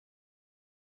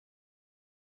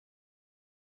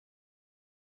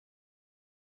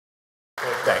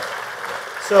Thanks.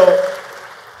 So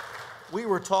we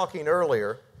were talking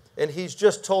earlier, and he's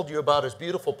just told you about his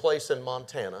beautiful place in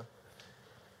Montana.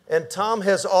 And Tom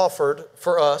has offered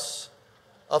for us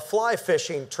a fly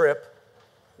fishing trip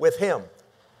with him.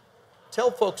 Tell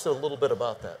folks a little bit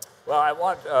about that. Well, I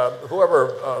want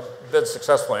whoever bids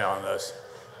successfully on this,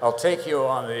 I'll take you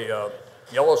on the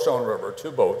Yellowstone River,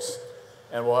 2 boats,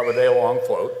 and we'll have a day-long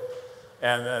float.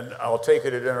 And then I'll take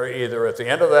you to dinner either at the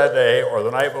end of that day or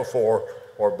the night before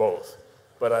or both.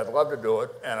 But I'd love to do it,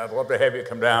 and I'd love to have you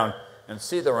come down and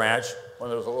see the ranch when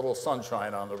there's a little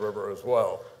sunshine on the river as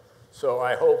well. So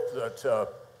I hope that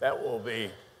that will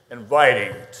be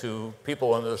inviting to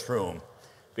people in this room,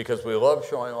 because we love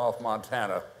showing off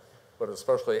Montana, but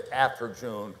especially after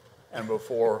June and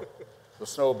before the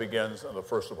snow begins on the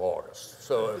 1st of August.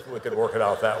 So if we could work it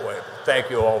out that way. Thank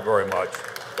you all very much.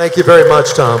 Thank you very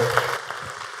much, Tom. Thank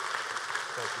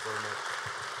you very much.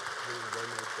 We will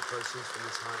donate the proceeds from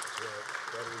this hunt to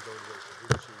Veterans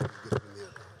Organization.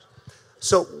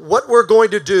 So what we're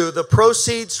going to do, the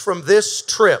proceeds from this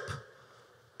trip,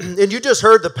 and you just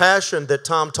heard the passion that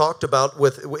Tom talked about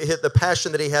with the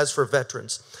passion that he has for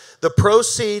veterans. The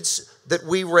proceeds that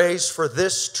we raise for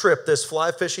this trip, this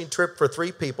fly fishing trip for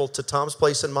 3 people to Tom's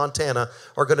place in Montana,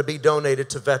 are going to be donated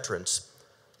to veterans.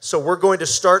 So we're going to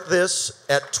start this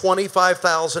at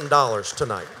 $25,000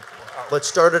 tonight. Let's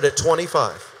start it at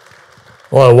 25.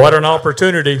 Well, what an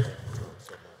opportunity.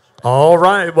 All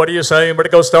right, what do you say? I'm going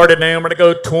to go start it now. I'm going to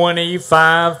go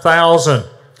 25,000.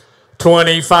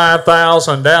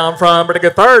 25,000 down from, I'm going to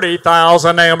get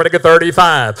 30,000 now, I'm going to get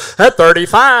 35. At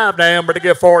 35 now, I'm going to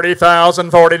get 40,000,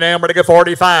 40 now, I'm going to get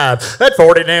 45. At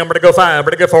 40 now, I'm going to go 5, I'm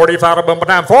going to get 45,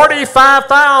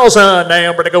 45,000 now,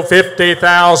 I'm going to go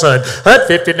 50,000. At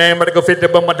 50 now, I'm going to go 50,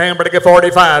 I'm going to get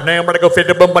 45. Now I'm going to go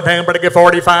 50, I'm going to get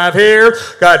 45 here.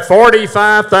 Got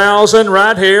 45,000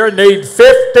 right here, need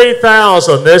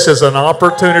 50,000. This is an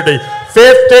opportunity.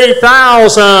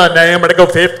 50,000. Now I'm going to go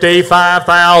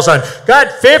 55,000.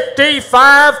 Got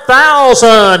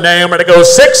 55,000. Now I'm going to go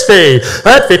 60.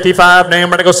 At 55, now I'm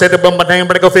going to go 70. Now I'm going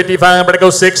to go 55. I'm going to go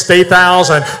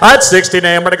 60,000. At 60,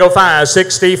 now I'm going to go 5.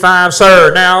 65,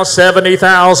 sir. Now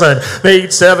 70,000.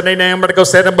 Need 70. Now I'm going to go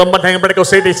 70. Now I'm going to go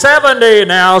 60. 70.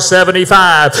 Now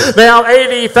 75. Now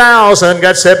 80,000.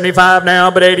 Got 75 now,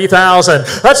 but 80,000.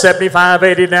 That's 75,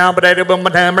 80 now, but 80. I'm going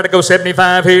to go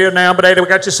 75 here now, but 80. We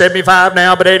got you 75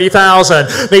 now, but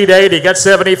 80,000. Need 80. Got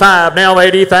 75 now,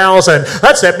 80,000.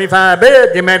 That's 75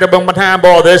 bid. You made a boom time,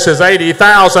 boy. This is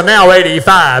 80,000 now,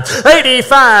 85.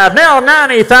 85 now,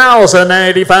 90,000.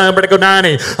 85, but to go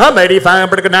 90. I'm 85,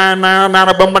 but to go 9 now. Not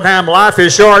a boom time. Life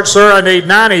is short, sir. I need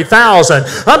 90,000.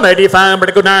 I'm 85, but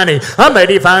to go 90. I'm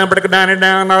 85, but to go 90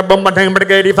 now. Not a boom time, but to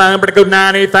go 85, but to go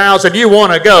 90,000. You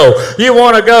want to go? You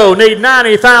want to go? Need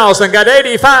 90,000. Got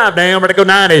 85 now, but to go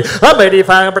 90. I'm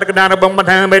 85, but to go 90. Boom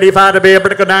time, 85 to be able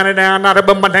to go 90 down. Not a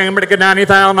boom time, but to go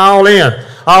 90,000. All in.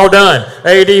 All done.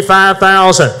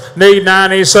 85,000. Need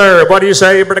 90, sir. What do you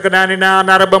say? But to go 90 now.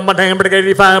 Not a boom time, but to go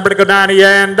 85, but to go 90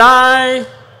 and die.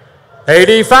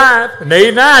 85.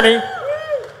 Need 90.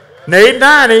 Need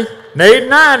 90. Need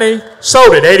 90.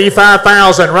 Sold it.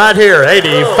 85,000 right here.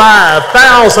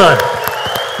 85,000.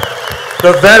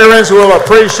 The veterans will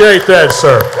appreciate that,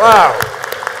 sir. Wow.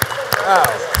 Wow.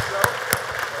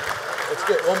 Let's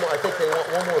get one more. I think they want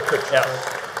one more picture. Yeah.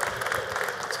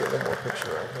 Let's get one more picture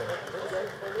right here.